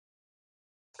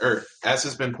 as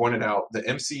has been pointed out, the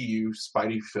MCU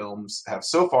Spidey films have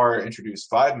so far introduced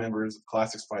 5 members of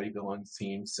classic Spidey villain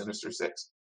team Sinister Six: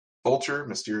 Vulture,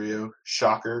 Mysterio,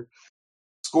 Shocker,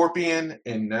 Scorpion,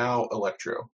 and now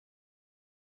Electro.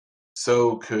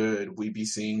 So could we be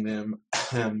seeing them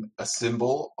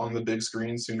assemble on the big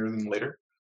screen sooner than later?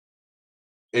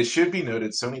 It should be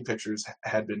noted Sony Pictures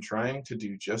had been trying to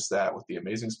do just that with the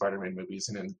Amazing Spider-Man movies,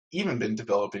 and had even been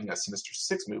developing a Sinister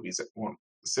Six movie at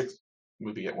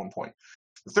one point.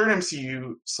 The third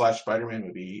MCU/Spider-Man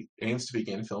movie aims to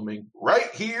begin filming right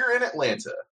here in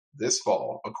Atlanta this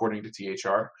fall, according to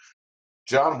THR.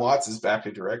 John Watts is back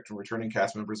to direct, and returning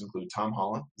cast members include Tom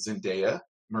Holland, Zendaya,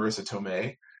 Marissa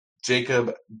Tomei,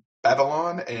 Jacob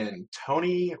Batalon, and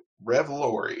Tony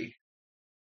Revolori.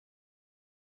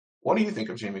 What do you think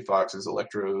of Jamie Foxx's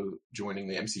Electro joining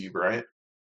the MCU, Bryant?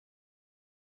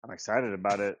 I'm excited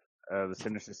about it. The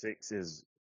Sinister Six is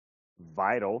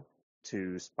vital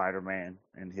to Spider-Man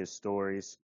and his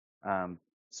stories.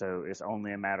 So it's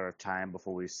only a matter of time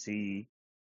before we see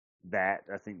that.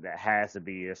 I think that has to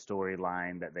be a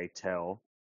storyline that they tell.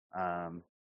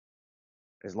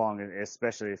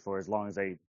 Especially for as long as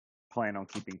they plan on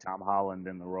keeping Tom Holland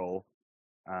in the role.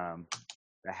 That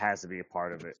has to be a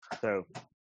part of it. So,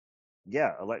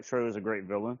 yeah, Electro is a great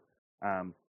villain.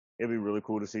 It'd be really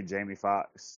cool to see Jamie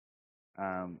Foxx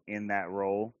in that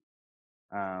role.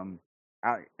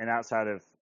 Outside of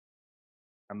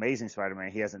Amazing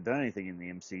Spider-Man, he hasn't done anything in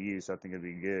the MCU, so I think it'd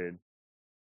be good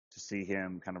to see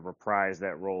him kind of reprise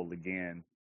that role again.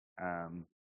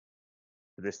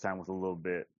 This time with a little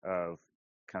bit of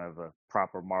kind of a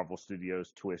proper Marvel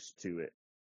Studios twist to it.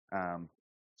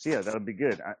 So yeah, that would be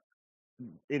good.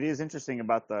 It is interesting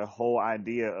about the whole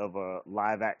idea of a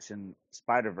live-action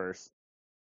Spider-Verse.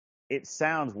 It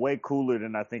sounds way cooler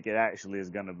than I think it actually is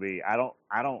going to be. I don't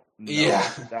know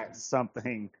if that's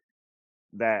something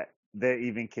that they're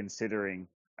even considering.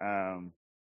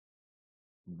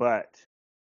 But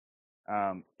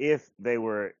if they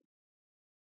were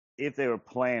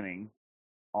planning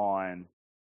on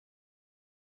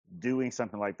doing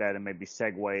something like that and maybe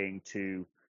segueing to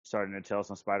starting to tell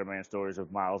some Spider-Man stories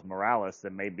of Miles Morales,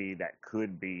 then maybe that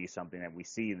could be something that we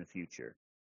see in the future.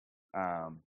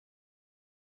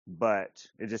 But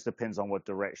it just depends on what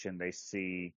direction they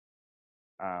see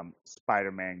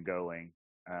Spider-Man going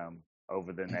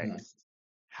over the next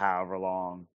however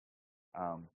long.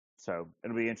 So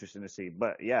it'll be interesting to see.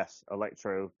 But yes,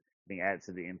 Electro being added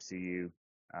to the MCU,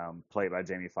 played by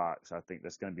Jamie Foxx, I think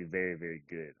that's going to be very, very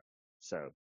good.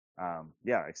 So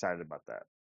yeah, excited about that.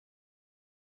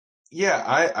 Yeah,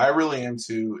 I really am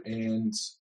too, and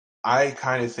I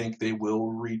kind of think they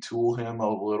will retool him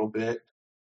a little bit,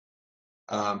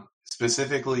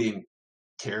 specifically in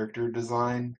character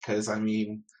design, because, I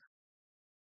mean,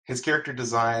 his character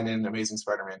design in Amazing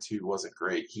Spider-Man 2 wasn't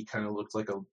great. He kind of looked like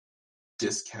a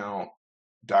discount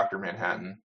Dr.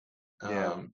 Manhattan.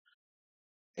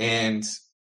 And,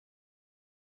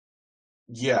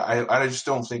 yeah, I just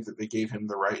don't think that they gave him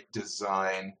the right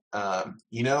design. I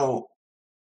don't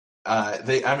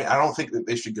think that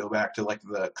they should go back to like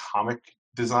the comic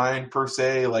design per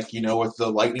se, like, with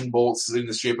the lightning bolts in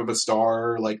the shape of a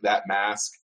star, like that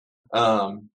mask.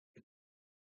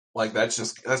 Like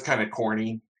that's kind of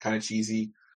corny, kind of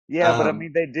cheesy. Yeah, but I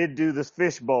mean, they did do this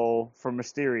fishbowl for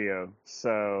Mysterio,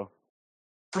 so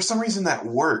for some reason that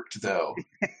worked though.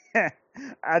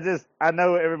 I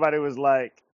know everybody was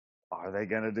like, are they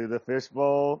gonna do the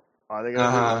fishbowl? Are they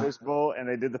gonna do the fishbowl? And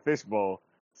they did the fishbowl.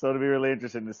 So it'll be really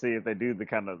interesting to see if they do the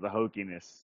kind of the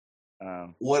hokiness.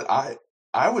 What I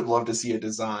would love to see a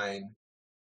design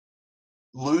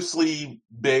loosely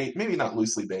based, maybe not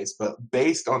loosely based, but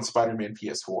based on Spider-Man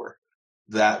PS4,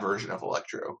 that version of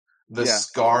Electro, the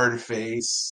scarred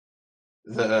face,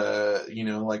 the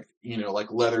like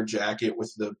leather jacket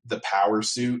with the power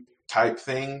suit type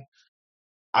thing.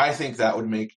 I think that would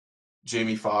make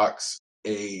Jamie Foxx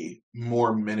a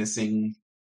more menacing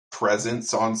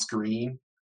presence on screen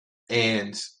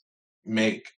and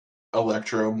make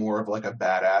Electro more of like a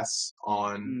badass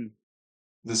on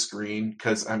the screen.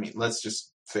 Because, I mean, let's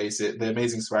just face it, The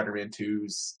Amazing Spider-Man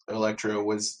 2's Electro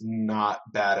was not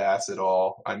badass at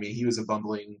all. I mean, he was a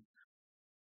bumbling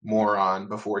moron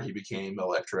before he became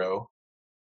Electro.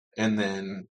 And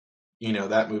then, you know,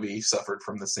 that movie suffered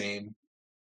from the same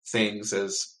things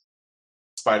as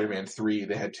Spider-Man 3.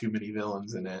 They had too many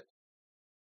villains in it.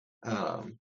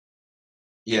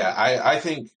 Yeah, I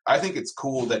think it's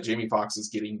cool that Jamie Foxx is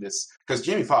getting this, because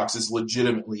Jamie Foxx is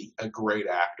legitimately a great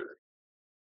actor.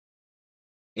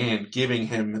 And giving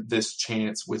him this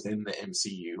chance within the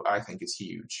MCU, I think is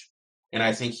huge. And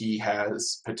I think he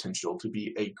has potential to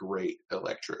be a great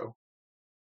Electro.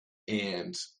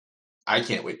 And I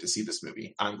can't wait to see this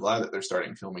movie. I'm glad that they're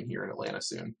starting filming here in Atlanta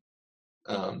soon.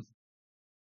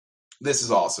 This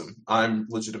is awesome. I'm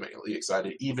legitimately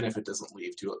excited, even if it doesn't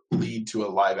lead to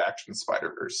a live action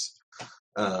Spider-Verse.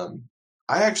 I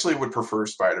actually would prefer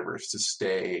Spider-Verse to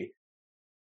stay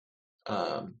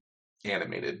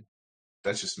animated.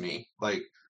 That's just me. Like,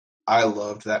 I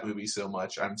loved that movie so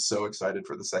much. I'm so excited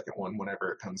for the second one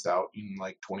whenever it comes out in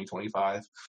like 2025.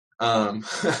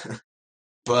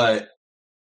 But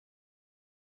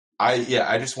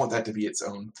I just want that to be its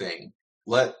own thing.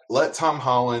 Let Tom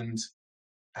Holland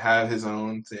have his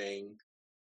own thing.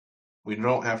 We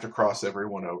don't have to cross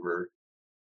everyone over.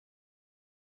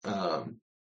 But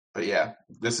yeah,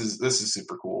 this is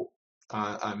super cool.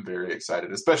 I'm very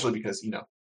excited, especially because, you know,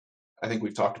 I think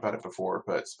we've talked about it before,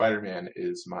 but Spider-Man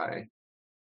is my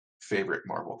favorite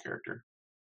Marvel character.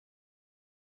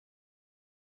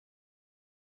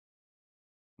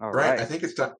 All Right, right. I think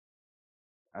it's time.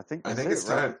 I think I that's think it's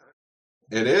right? time.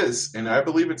 It is, and I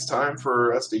believe it's time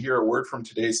for us to hear a word from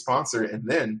today's sponsor, and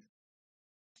then,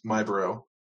 my bro,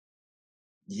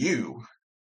 you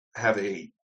have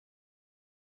a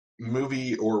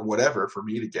movie or whatever for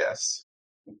me to guess.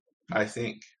 I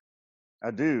think.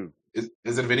 I do.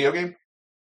 Is it a video game?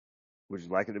 Would you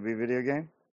like it to be a video game?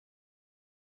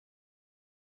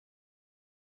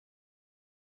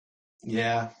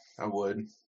 Yeah, I would.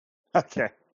 Okay.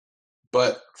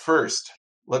 But first,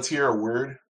 let's hear a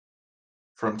word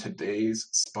from today's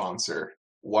sponsor,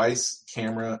 Weiss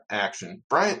Camera Action.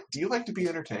 Bryant, do you like to be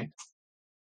entertained?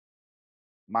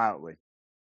 Mildly.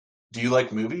 Do you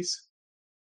like movies?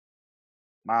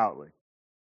 Mildly.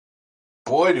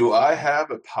 Boy, do I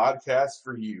have a podcast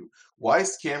for you.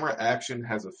 Weiss Camera Action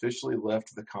has officially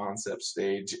left the concept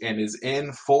stage and is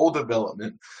in full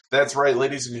development. That's right,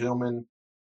 ladies and gentlemen,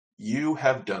 you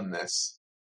have done this.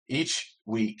 Each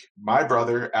week, my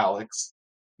brother Alex,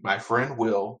 my friend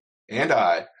Will, and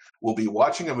I will be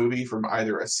watching a movie from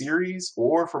either a series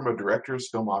or from a director's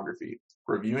filmography,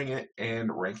 reviewing it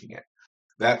and ranking it.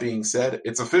 That being said,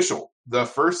 it's official. The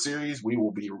first series we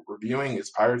will be reviewing is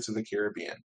Pirates of the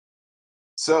Caribbean.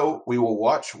 So we will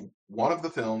watch one of the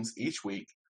films each week,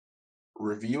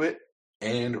 review it,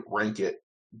 and rank it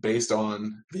based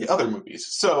on the other movies.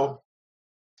 So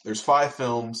there's 5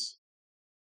 films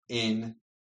in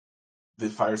the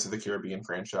Pirates of the Caribbean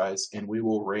franchise, and we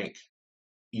will rank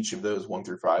each of those 1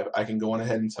 through 5. I can go on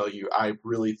ahead and tell you, I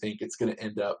really think it's going to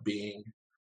end up being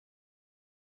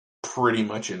pretty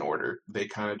much in order. They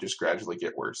kind of just gradually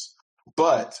get worse.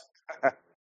 But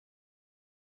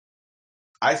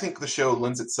I think the show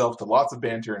lends itself to lots of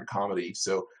banter and comedy,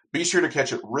 so be sure to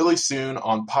catch it really soon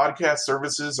on podcast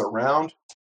services around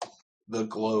the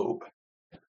globe.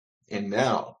 And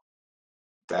now,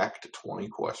 back to 20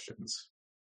 questions.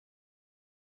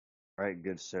 Right,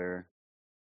 good sir.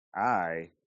 I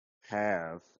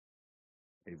have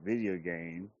a video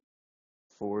game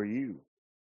for you.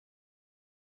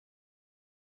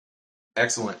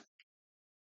 Excellent.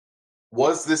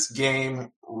 Was this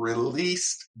game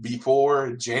released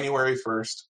before January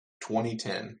 1st,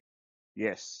 2010?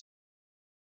 Yes.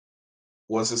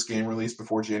 Was this game released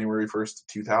before January 1st,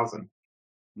 2000?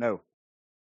 No.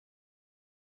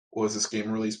 Was this game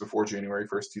released before January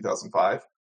 1st, 2005?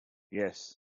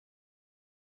 Yes.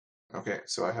 Okay,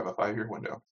 so I have a 5-year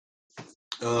window.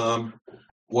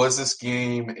 Was this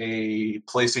game a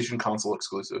PlayStation console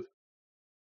exclusive?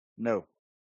 No.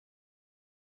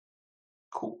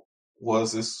 Cool.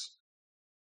 Was this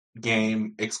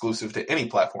game exclusive to any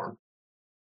platform?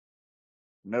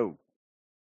 No.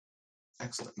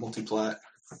 Excellent. Multi-plat.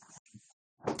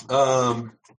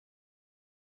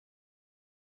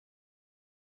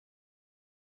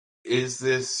 Is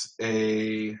this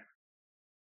a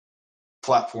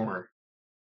platformer?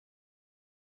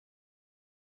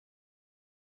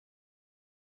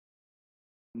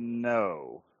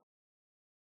 No.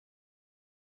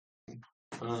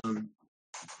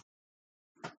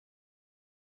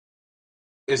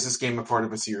 Is this game a part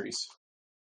of a series?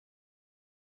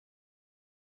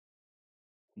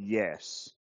 Yes.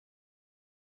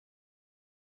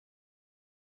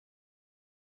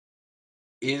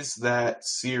 Is that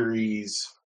series,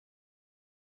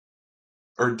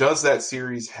 or does that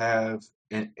series have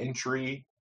an entry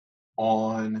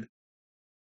on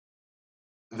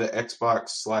the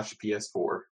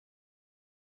Xbox/PS4?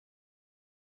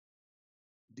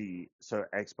 So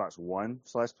Xbox One /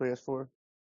 PS4?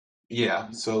 Yeah.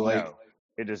 So like, No,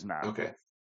 it does not. okay.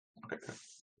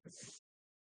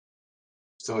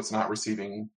 So it's not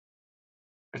receiving.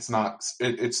 It's not.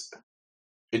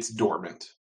 It's dormant.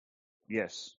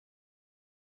 Yes.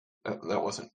 That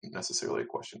wasn't necessarily a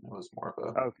question. It was more of a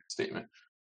Okay. statement.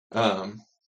 Well,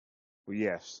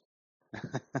 yes.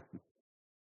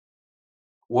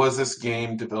 Was this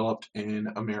game developed in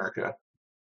America?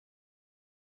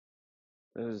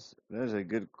 That is a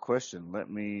good question. Let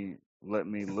me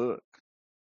look.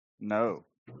 No.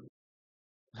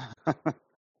 It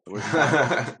was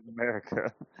not in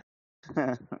America.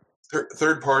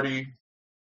 Third party.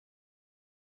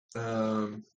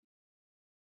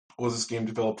 Was this game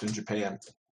developed in Japan?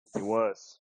 It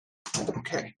was.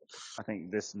 Okay, I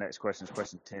think this next question is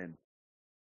question 10.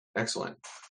 excellent.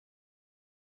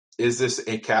 Is this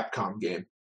a Capcom game?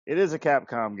 It is a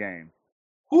Capcom game.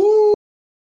 Woo!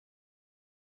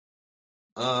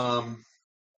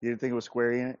 You didn't think it was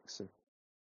Square Enix?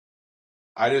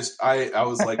 I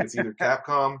was like, it's either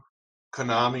Capcom,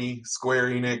 Konami,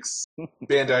 Square Enix,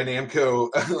 Bandai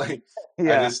Namco. Like,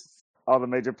 Yeah. I just, All the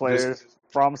major players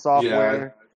from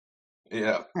software.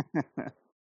 yeah.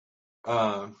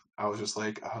 I was just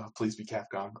like, oh, please be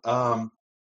Capcom.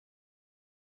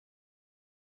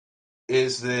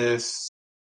 Does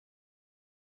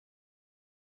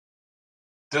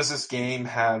this game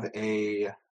have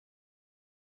a?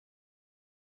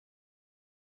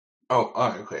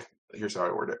 Oh, okay. Here's how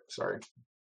I word it. Sorry.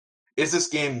 Is this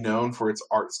game known for its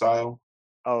art style?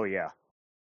 Oh yeah.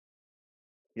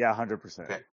 Yeah, 100%.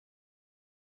 Okay.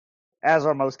 As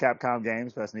are most Capcom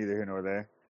games, but that's neither here nor there.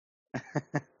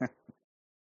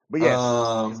 But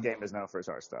yes, this game is known for its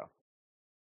art style.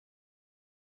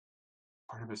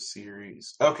 Part of a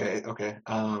series. Okay.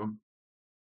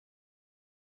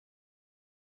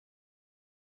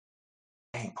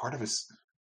 Dang, part of a.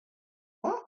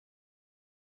 What?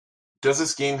 Does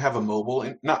this game have a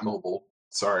not mobile,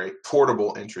 sorry,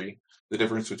 portable entry? The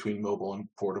difference between mobile and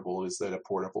portable is that a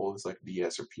portable is like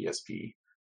DS or PSP,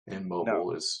 and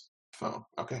mobile is phone.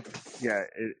 Okay. Yeah,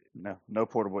 no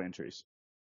portable entries.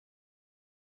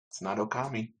 It's not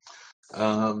Okami.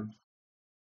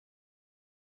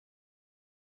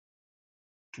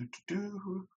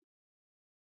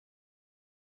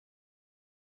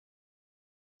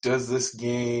 Does this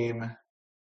game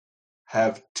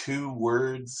have 2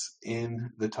 words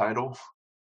in the title?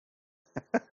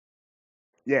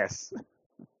 Yes.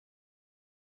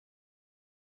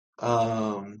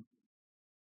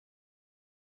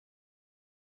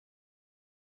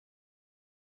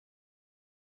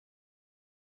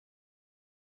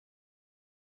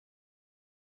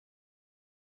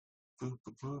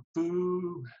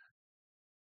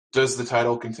 Does the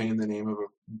title contain the name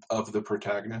of the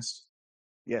protagonist?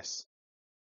 Yes.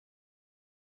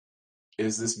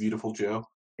 Is this Beautiful Joe?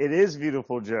 It is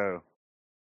Beautiful Joe.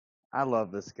 I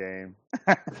love this game.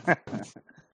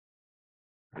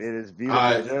 It is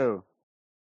Beautiful Joe.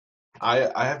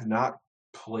 I have not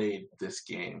played this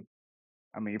game.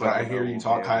 I mean, but I hear you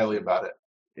talk highly about it.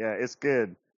 Yeah, it's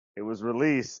good. It was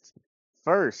released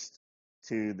first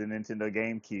to the Nintendo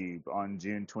GameCube on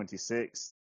June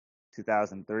 26,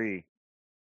 2003,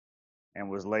 and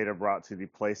was later brought to the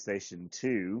PlayStation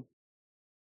 2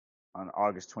 on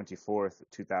August 24th,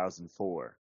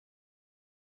 2004.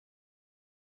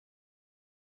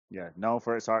 Yeah, known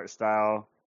for its art style,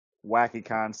 wacky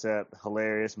concept,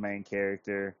 hilarious main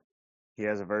character. He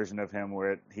has a version of him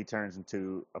where he turns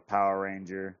into a Power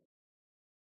Ranger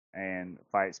and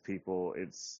fights people.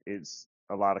 It's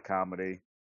a lot of comedy.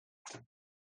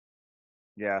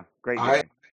 Yeah, great game.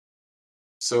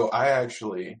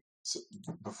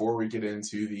 Before we get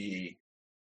into the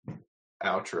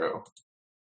outro,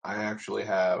 I actually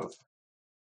have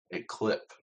a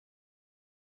clip,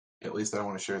 at least I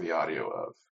want to share the audio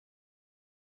of.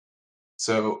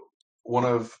 So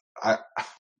I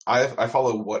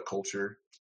follow What Culture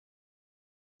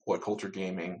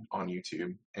Gaming on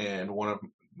YouTube, and one of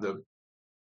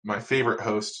my favorite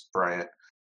hosts, Bryant,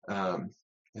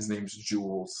 his name's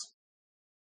Jules,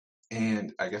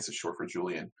 and I guess it's short for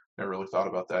Julian. Never really thought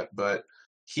about that, but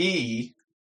he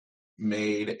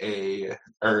made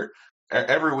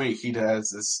every week he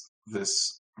does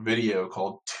this video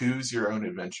called Choose Your Own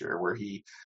Adventure, where he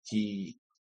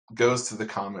goes to the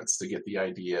comments to get the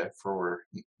idea for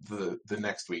the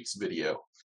next week's video.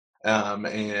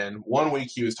 And one week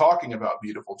he was talking about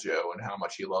Beautiful Joe and how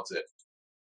much he loves it.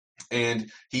 And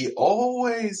he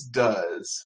always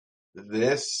does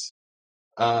this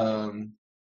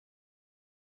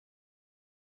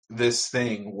this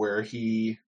thing where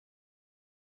he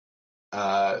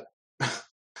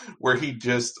where he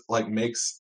just like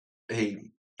makes a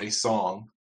song,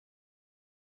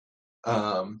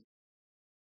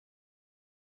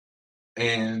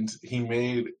 and he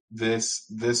made this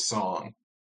song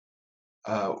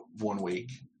one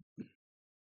week.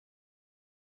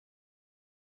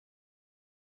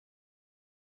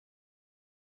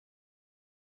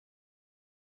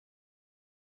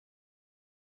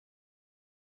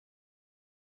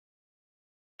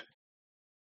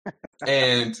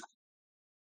 And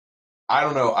I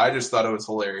don't know, I just thought it was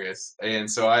hilarious.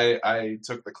 And so I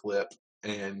took the clip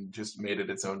and just made it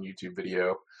its own YouTube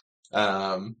video,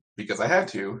 because I had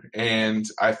to, and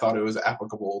I thought it was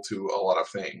applicable to a lot of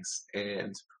things.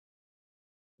 And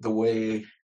the way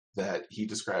that he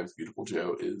describes Beautiful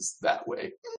Joe is that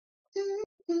way.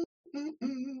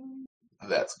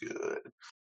 That's good.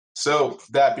 So,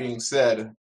 that being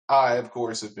said, I, of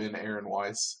course, have been Aaron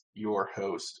Weiss, your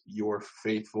host, your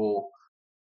faithful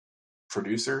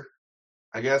producer,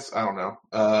 I guess. I don't know.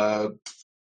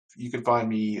 You can find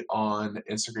me on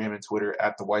Instagram and Twitter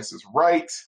at The Weiss is Right.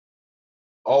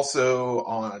 Also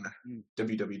on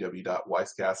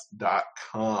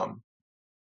www.weisscast.com.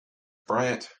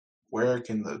 Bryant, where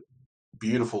can the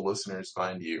beautiful listeners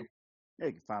find you? Yeah,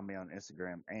 you can find me on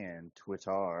Instagram and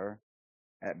Twitter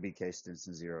at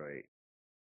BKStinson08.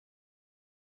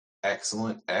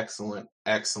 Excellent, excellent,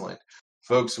 excellent.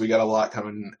 Folks, we got a lot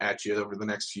coming at you over the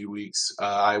next few weeks.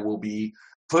 I will be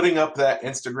putting up that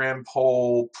Instagram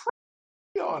poll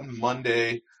probably on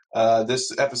Monday.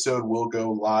 This episode will go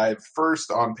live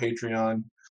first on Patreon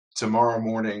tomorrow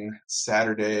morning,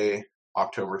 Saturday,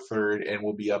 October 3rd, and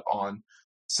will be up on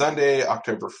Sunday,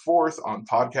 October 4th on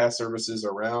podcast services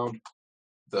around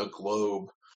the globe.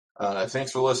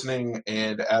 Thanks for listening,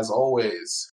 and as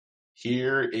always,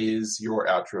 here is your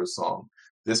outro song.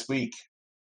 This week,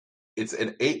 it's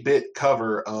an 8-bit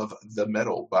cover of The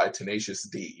Metal by Tenacious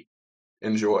D.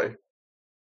 Enjoy.